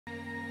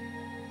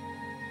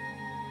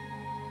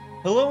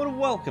Hello and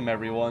welcome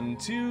everyone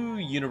to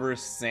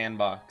Universe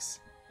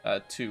Sandbox.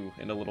 2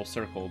 in a little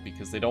circle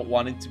because they don't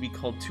want it to be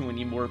called 2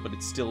 anymore, but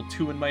it's still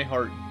 2 in my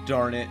heart,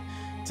 darn it.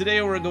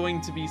 Today we're going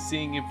to be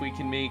seeing if we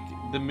can make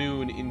the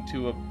moon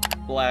into a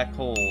black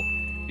hole,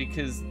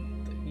 because,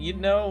 you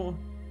know,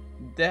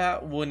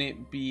 that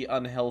wouldn't be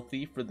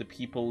unhealthy for the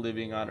people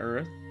living on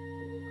Earth.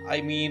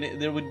 I mean,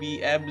 there would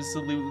be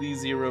absolutely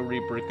zero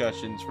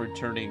repercussions for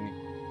turning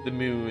the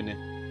moon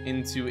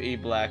into a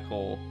black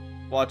hole.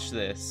 Watch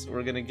this.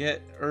 We're gonna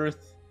get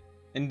Earth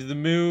into the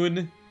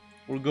moon.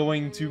 We're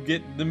going to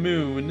get the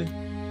moon.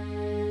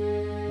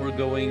 We're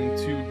going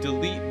to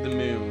delete the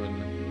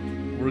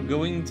moon. We're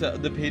going to...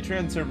 The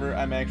Patreon server,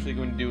 I'm actually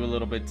going to do a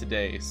little bit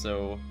today,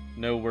 so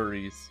no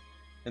worries.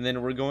 And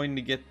then we're going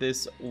to get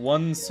this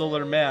one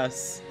solar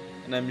mass,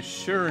 and I'm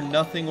sure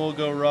nothing will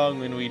go wrong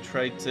when we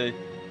try to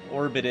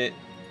orbit it.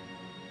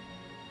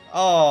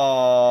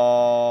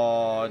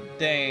 Oh,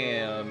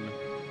 damn.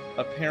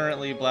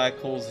 Apparently black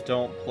holes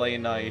don't play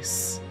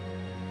nice.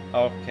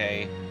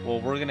 Okay, well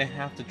we're gonna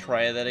have to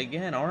try that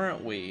again,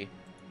 aren't we?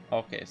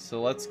 Okay,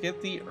 so let's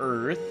get the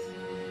Earth,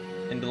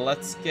 and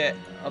let's get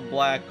a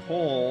black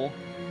hole,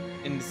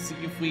 and see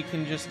if we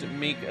can just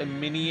make a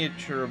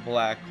miniature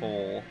black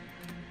hole.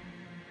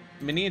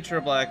 Miniature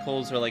black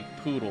holes are like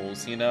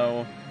poodles, you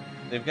know?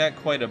 They've got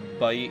quite a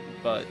bite,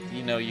 but,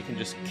 you know, you can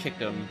just kick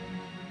them.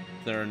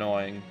 They're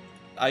annoying.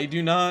 I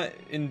do not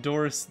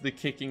endorse the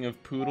kicking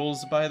of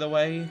poodles, by the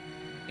way.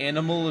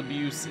 Animal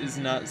abuse is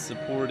not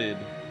supported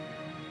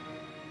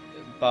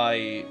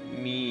by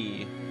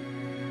me.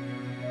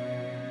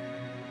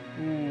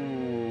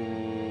 Ooh.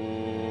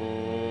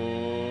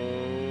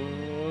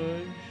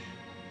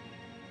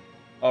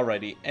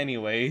 Alrighty,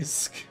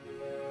 anyways.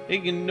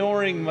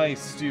 Ignoring my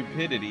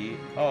stupidity.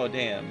 Oh,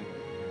 damn.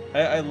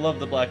 I love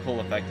the black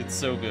hole effect, it's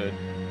so good.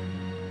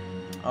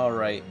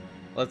 Alright.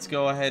 Let's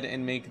go ahead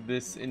and make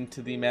this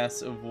into the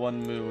mass of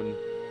one moon.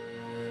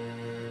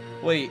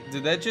 Wait,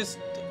 did that just...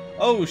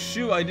 Oh,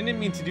 shoot, I didn't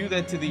mean to do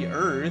that to the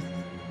Earth.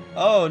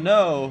 Oh,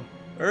 no.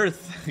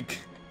 Earth.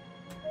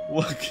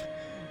 Look,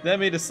 that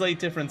made a slight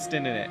difference,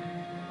 didn't it?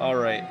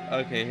 Alright,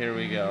 okay, here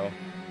we go.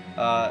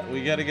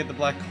 We gotta get the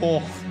black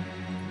hole.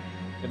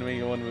 Gonna make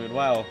it one moon.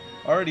 Wow,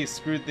 already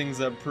screwed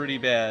things up pretty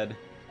bad.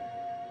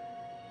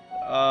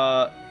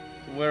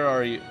 Where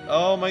are you?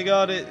 Oh my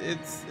god,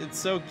 it's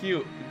so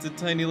cute. It's a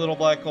tiny little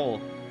black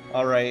hole.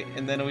 Alright,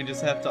 and then we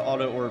just have to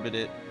auto-orbit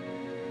it.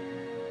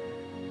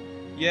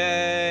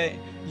 Yay!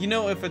 You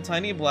know, if a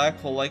tiny black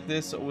hole like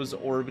this was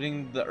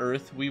orbiting the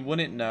Earth, we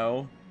wouldn't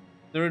know.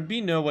 There would be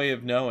no way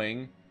of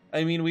knowing.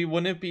 I mean, we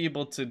wouldn't be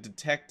able to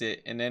detect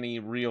it in any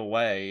real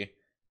way.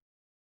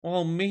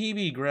 Well,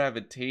 maybe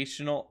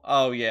gravitational.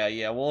 Oh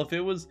yeah. Well, if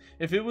it was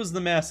the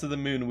mass of the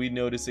moon, we'd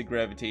notice it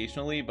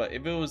gravitationally. But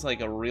if it was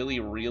like a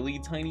really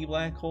tiny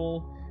black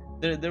hole,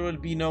 there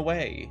would be no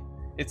way.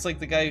 It's like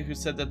the guy who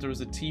said that there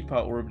was a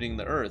teapot orbiting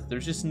the Earth.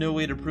 There's just no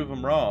way to prove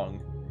him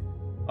wrong.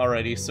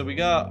 Alrighty, so we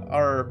got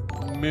our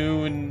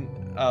moon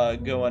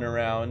going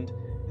around.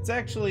 It's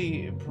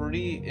actually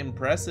pretty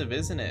impressive,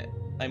 isn't it?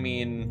 I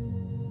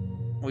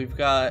mean, we've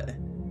got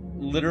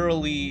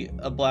literally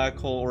a black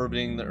hole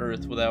orbiting the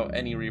Earth without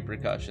any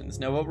repercussions.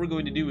 Now what we're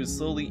going to do is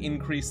slowly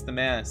increase the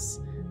mass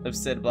of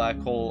said black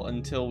hole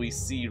until we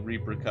see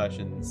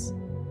repercussions.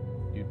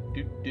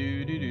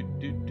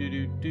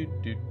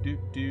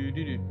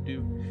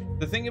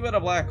 The thing about a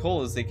black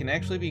hole is they can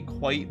actually be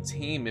quite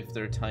tame if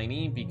they're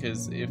tiny,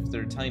 because if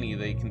they're tiny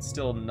they can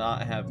still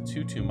not have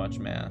too much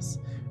mass.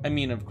 I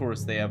mean, of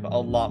course they have a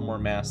lot more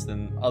mass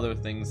than other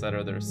things that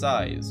are their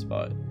size,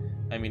 but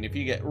I mean, if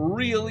you get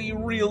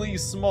really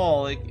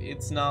small,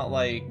 it's not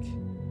like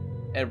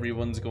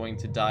everyone's going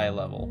to die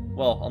level.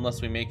 Well,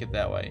 unless we make it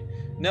that way.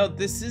 Now,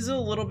 this is a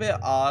little bit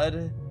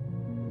odd.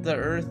 The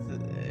Earth,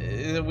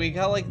 we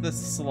got like this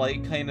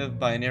slight kind of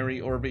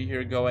binary orbit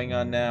here going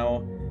on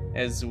now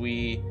as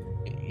we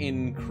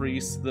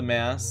increase the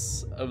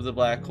mass of the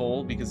black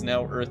hole, because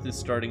now Earth is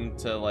starting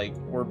to like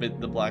orbit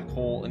the black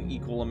hole an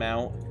equal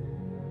amount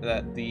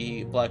that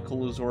the black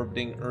hole is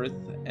orbiting Earth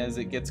as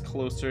it gets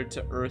closer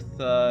to Earth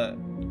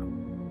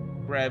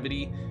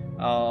gravity.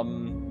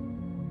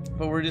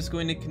 But we're just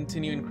going to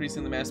continue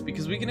increasing the mass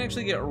because we can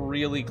actually get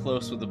really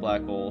close with the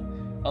black hole.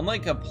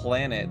 Unlike a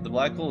planet, the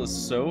black hole is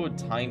so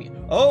tiny.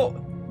 Oh!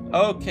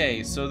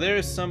 Okay, so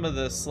there's some of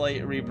the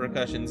slight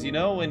repercussions. You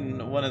know,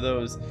 when one of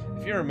those,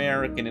 if you're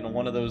American and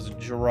one of those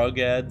drug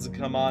ads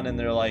come on and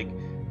they're like,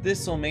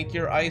 this will make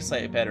your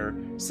eyesight better.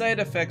 Side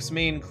effects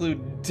may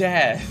include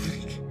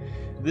death.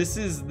 This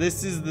is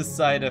the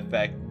side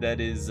effect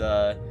that is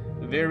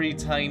very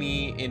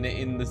tiny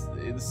in the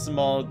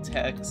small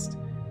text.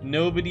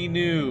 Nobody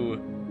knew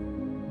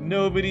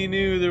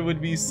there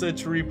would be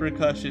such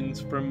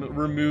repercussions from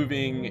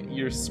removing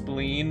your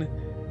spleen.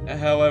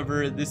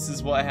 However, this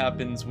is what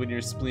happens when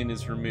your spleen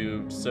is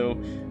removed. So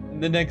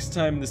the next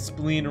time the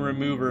spleen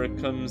remover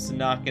comes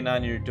knocking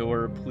on your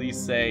door, please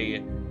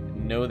say,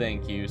 no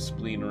thank you,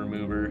 spleen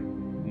remover.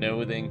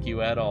 No thank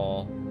you at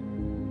all.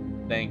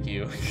 Thank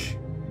you.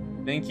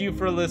 Thank you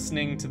for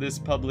listening to this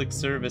public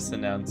service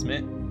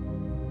announcement.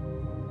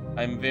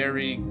 I'm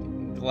very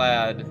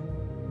glad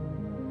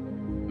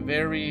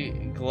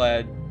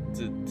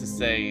to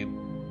say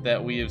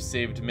that we have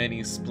saved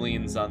many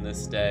spleens on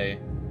this day.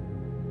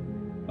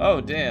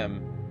 Oh,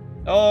 damn.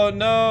 Oh,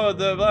 no,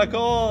 the black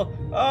hole.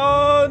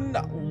 Oh,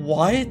 no.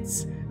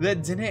 What?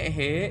 That didn't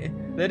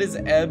hit? That is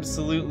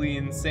absolutely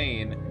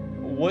insane.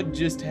 What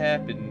just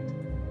happened?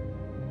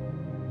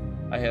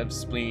 I have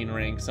spleen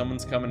rank.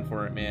 Someone's coming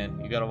for it,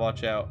 man. You gotta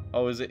watch out.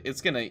 Oh, is it?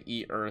 It's gonna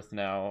eat Earth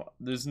now.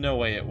 There's no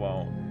way it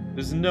won't.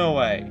 There's no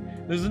way.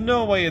 There's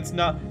no way it's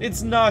not.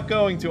 It's not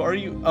going to. Are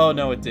you? Oh,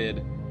 no, it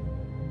did.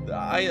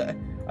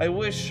 I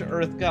wish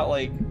Earth got,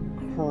 like,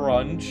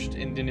 crunched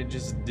and didn't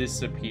just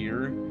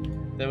disappear.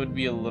 That would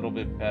be a little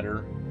bit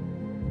better.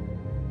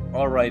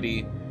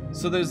 Alrighty.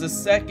 So there's a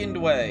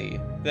second way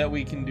that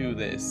we can do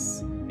this.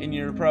 And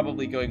you're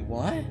probably going,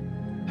 what?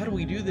 How do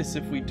we do this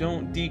if we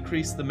don't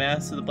decrease the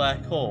mass of the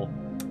black hole?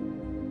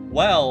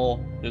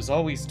 Well, there's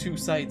always two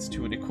sides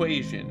to an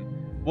equation.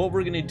 What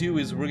we're gonna do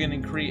is we're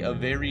gonna create a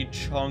very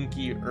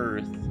chunky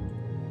Earth.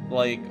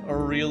 Like, a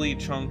really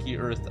chunky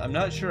Earth. I'm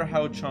not sure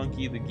how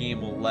chunky the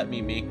game will let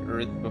me make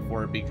Earth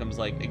before it becomes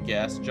like a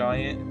gas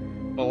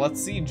giant. But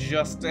let's see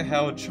just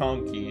how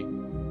chunky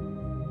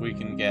we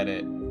can get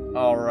it.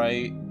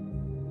 Alright.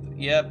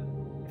 Yep.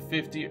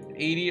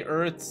 80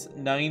 Earths,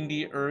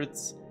 90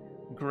 Earths.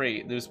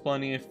 Great, there's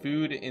plenty of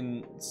food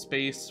in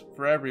space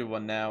for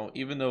everyone now,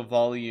 even though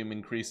volume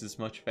increases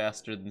much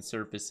faster than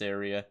surface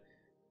area.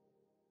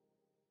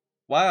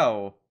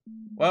 Wow.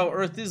 Wow,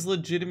 Earth is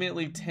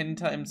legitimately 10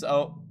 times...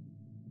 Oh.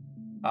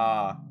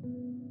 Ah.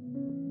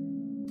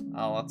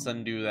 Oh, let's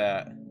undo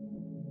that.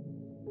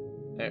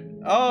 There.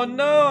 Oh,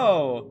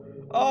 no!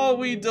 Oh,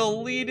 we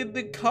deleted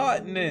the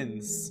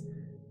continents!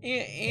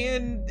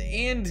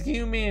 And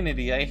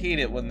humanity. I hate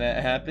it when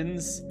that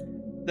happens.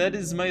 That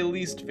is my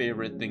least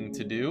favorite thing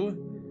to do.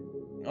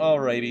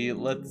 Alrighty,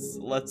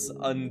 let's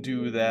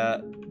undo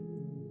that.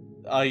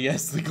 Ah,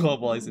 yes, the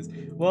globalizes.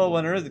 Well,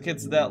 when Earth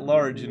gets that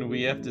large and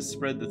we have to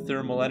spread the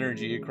thermal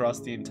energy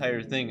across the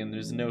entire thing and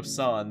there's no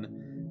sun,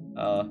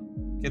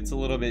 gets a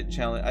little bit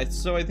challenging.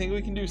 So I think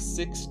we can do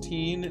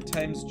 16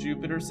 times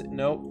Jupiter.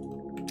 Nope.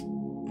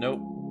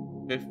 Nope.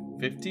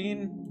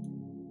 15?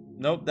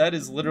 Nope, that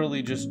is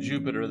literally just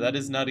Jupiter. That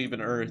is not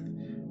even Earth.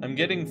 I'm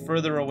getting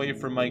further away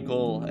from my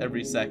goal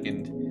every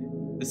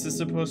second. This is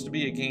supposed to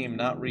be a game,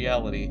 not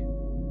reality.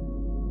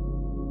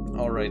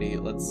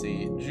 Alrighty, let's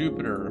see.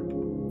 Jupiter,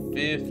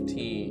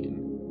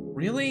 15.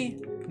 Really?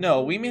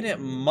 No, we made it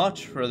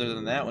much further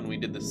than that when we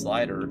did the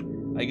slider.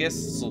 I guess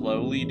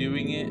slowly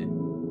doing it.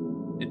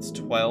 It's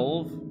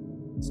 12.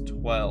 It's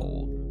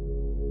 12.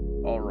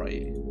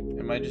 Alright.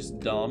 Am I just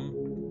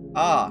dumb?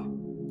 Ah,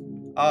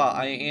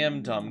 I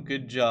am dumb.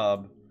 Good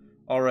job.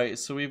 Alright,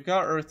 so we've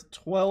got Earth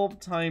 12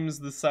 times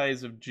the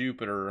size of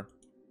Jupiter.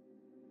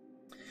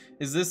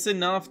 Is this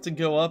enough to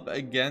go up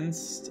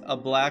against a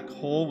black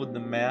hole with the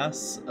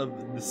mass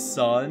of the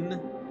sun?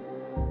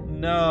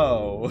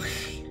 No.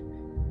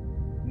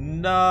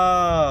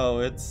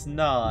 No, it's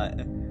not.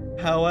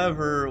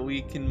 However,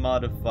 we can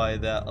modify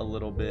that a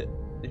little bit.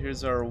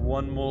 Here's our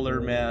 1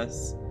 molar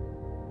mass.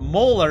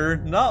 Molar?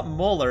 Not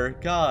molar.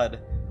 God.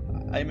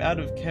 I'm out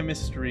of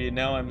chemistry and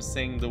now I'm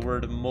saying the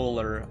word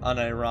molar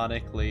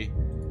unironically.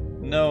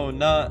 No,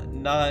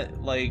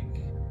 not like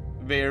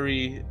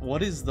very...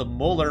 What is the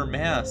molar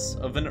mass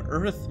of an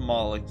Earth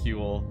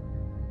molecule?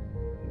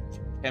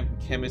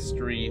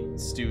 Chemistry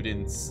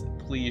students,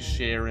 please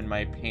share in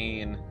my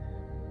pain.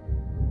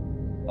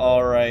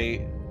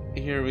 Alright,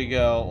 here we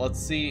go. Let's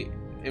see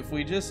if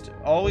we just...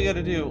 All we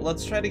gotta do,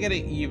 let's try to get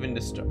it even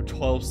to start.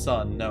 12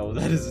 sun. No,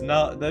 that is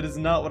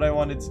not what I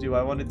wanted to do.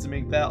 I wanted to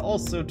make that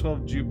also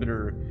 12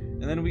 Jupiter.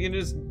 And then we can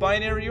just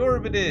binary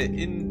orbit it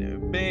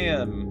in...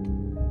 Bam.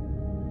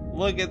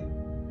 Look at...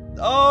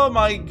 Oh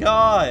my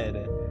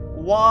god!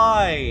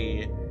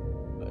 Why?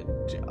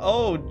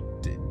 Oh,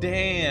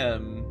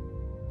 damn.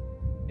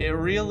 It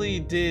really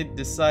did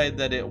decide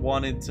that it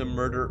wanted to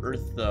murder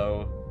Earth,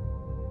 though.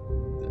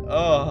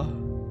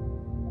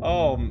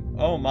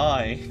 Oh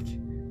my.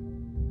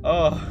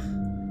 Oh.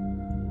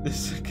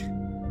 This...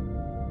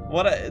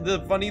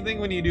 The funny thing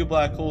when you do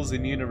black holes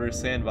in Universe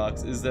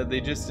Sandbox is that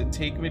they just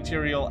take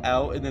material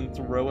out and then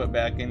throw it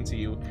back into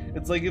you.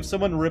 It's like if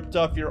someone ripped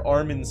off your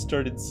arm and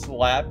started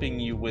slapping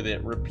you with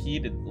it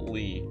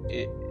repeatedly.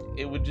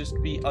 It would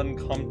just be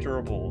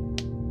uncomfortable.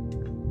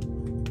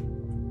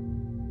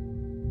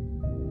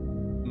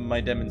 My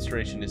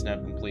demonstration is now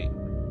complete.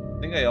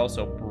 I think I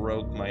also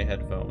broke my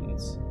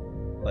headphones.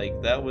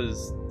 Like, that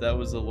was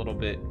a little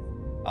bit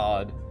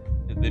odd.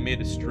 They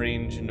made a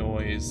strange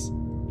noise.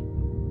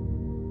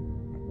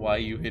 Why are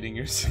you hitting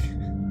your...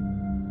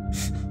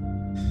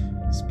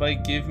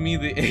 Spike, give me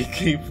the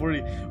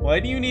AK-40. Why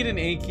do you need an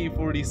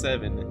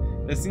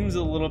AK-47? That seems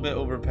a little bit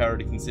overpowered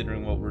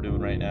considering what we're doing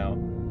right now.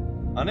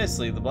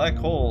 Honestly, the black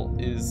hole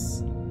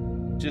is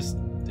just...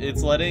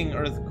 It's letting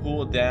Earth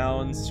cool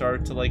down,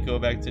 start to, like, go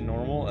back to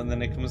normal, and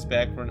then it comes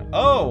back for an...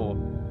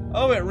 Oh!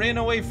 Oh, it ran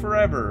away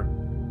forever.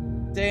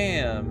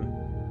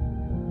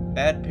 Damn.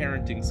 Bad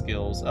parenting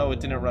skills. Oh, it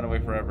didn't run away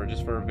forever,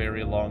 just for a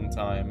very long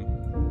time.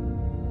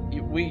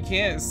 We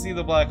can't see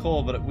the black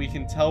hole, but we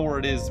can tell where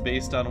it is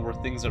based on where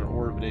things are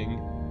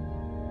orbiting.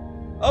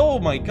 Oh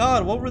my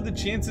god, what were the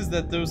chances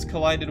that those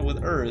collided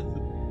with Earth?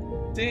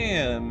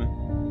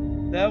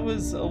 Damn. That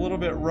was a little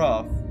bit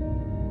rough.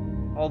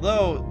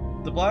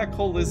 Although, the black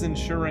hole is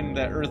ensuring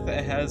that Earth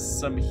has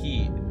some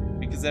heat,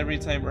 because every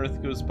time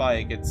Earth goes by,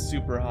 it gets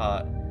super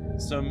hot.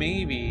 So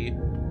maybe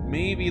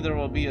there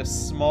will be a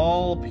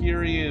small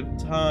period of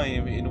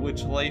time in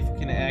which life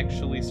can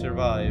actually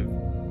survive.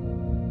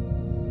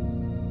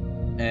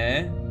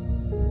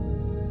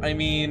 I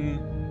mean,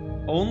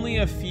 only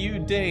a few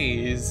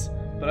days,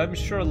 but I'm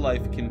sure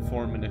life can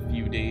form in a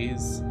few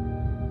days.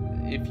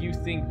 If you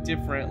think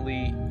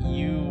differently,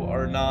 you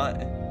are not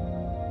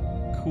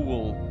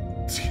cool.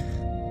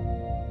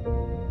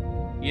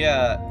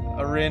 Yeah,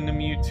 a random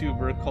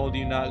YouTuber called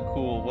you not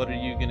cool. What are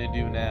you gonna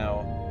do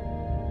now?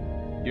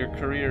 Your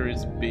career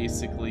is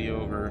basically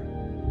over.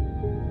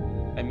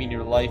 I mean,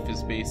 your life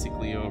is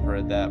basically over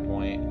at that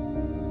point.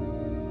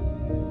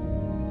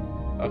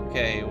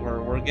 Okay,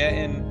 we're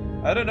getting...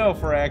 I don't know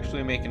if we're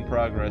actually making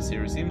progress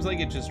here. It seems like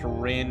it just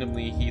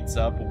randomly heats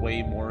up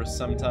way more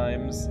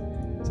sometimes.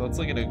 So let's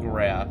look at a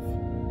graph.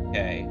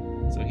 Okay,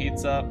 so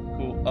heats up,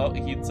 cool. Oh,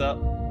 heats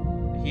up.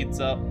 Heats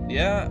up.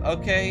 Yeah,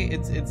 okay,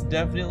 it's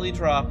definitely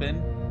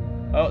dropping.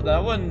 Oh,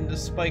 that one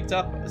spiked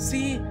up.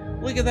 See?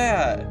 Look at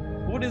that.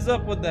 What is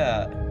up with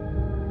that?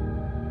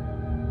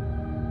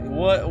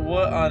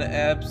 What on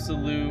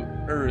absolute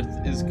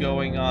Earth is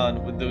going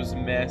on with those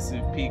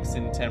massive peaks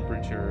in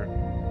temperature?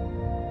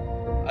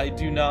 I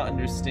do not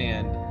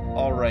understand.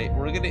 Alright,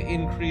 we're gonna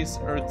increase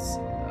Earth's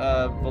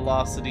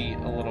velocity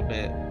a little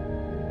bit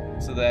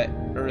so that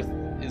Earth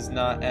is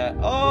not at...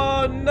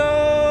 Oh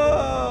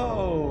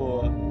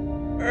no!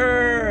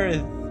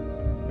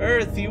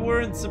 Earth, you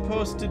weren't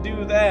supposed to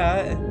do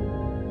that.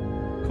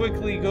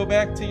 Quickly, go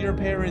back to your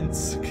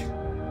parents.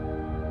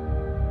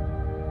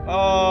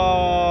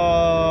 Oh,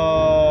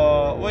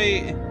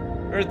 wait.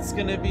 Earth's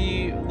gonna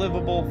be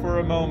livable for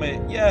a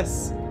moment.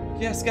 Yes.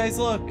 Yes, guys,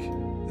 look.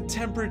 The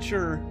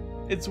temperature.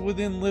 It's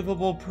within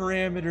livable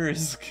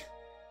parameters.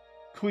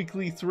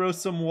 Quickly throw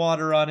some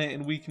water on it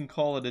and we can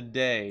call it a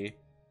day.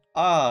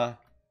 Ah.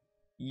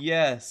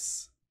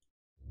 Yes.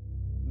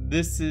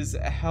 This is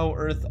how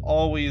Earth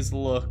always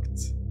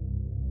looked.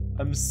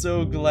 I'm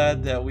so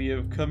glad that we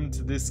have come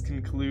to this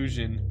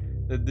conclusion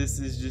that this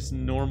is just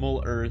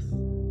normal Earth.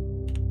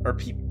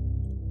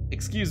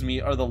 Excuse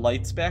me, are the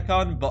lights back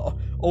on? But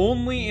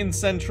only in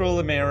Central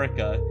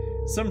America.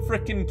 Some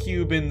frickin'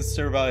 Cubans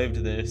survived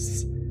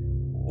this.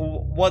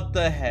 What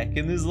the heck?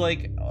 And there's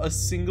like a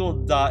single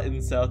dot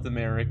in South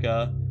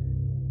America.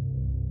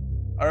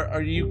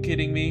 Are you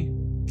kidding me?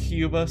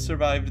 Cuba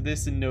survived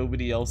this and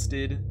nobody else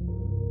did?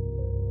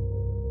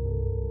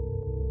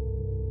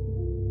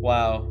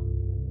 Wow.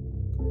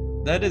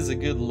 That is a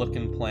good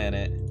looking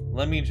planet.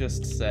 Let me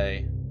just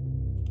say.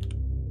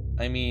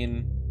 I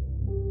mean,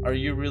 are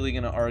you really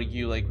gonna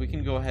argue? Like, we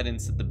can go ahead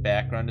and set the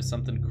background to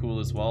something cool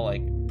as well,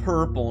 like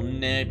purple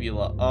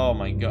nebula. Oh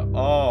my god.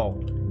 Oh,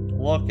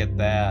 look at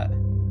that.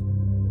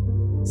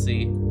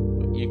 See,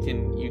 you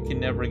can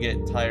never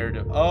get tired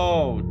of...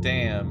 Oh,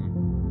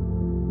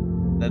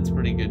 damn. That's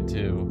pretty good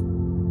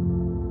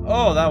too.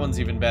 Oh, that one's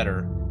even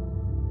better.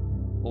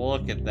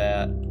 Look at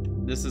that.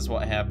 This is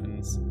what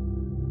happens.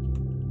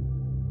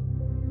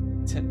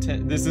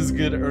 This is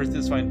good. Earth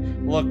is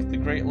fine. Look, the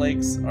Great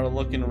Lakes are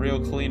looking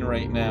real clean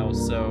right now,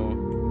 so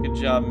good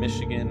job,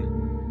 Michigan.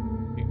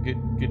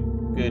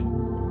 Good.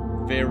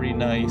 Very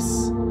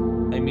nice.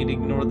 I mean,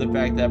 ignore the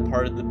fact that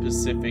part of the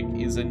Pacific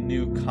is a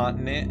new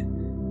continent.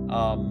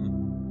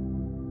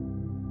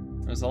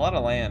 There's a lot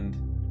of land.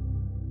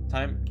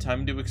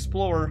 Time to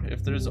explore.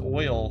 If there's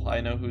oil,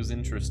 I know who's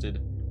interested.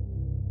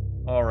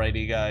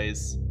 Alrighty,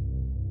 guys.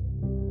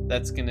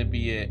 That's gonna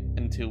be it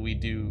until we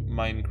do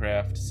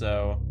Minecraft,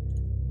 so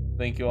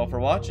thank you all for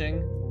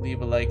watching.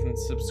 Leave a like and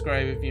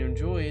subscribe if you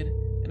enjoyed,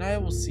 and I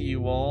will see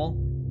you all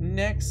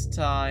next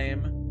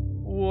time.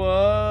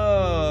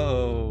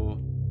 Whoa!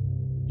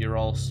 You're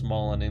all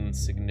small and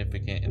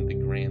insignificant in the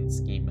grand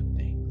scheme of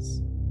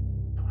things.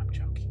 No, I'm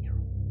joking. You're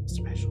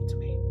special to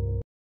me.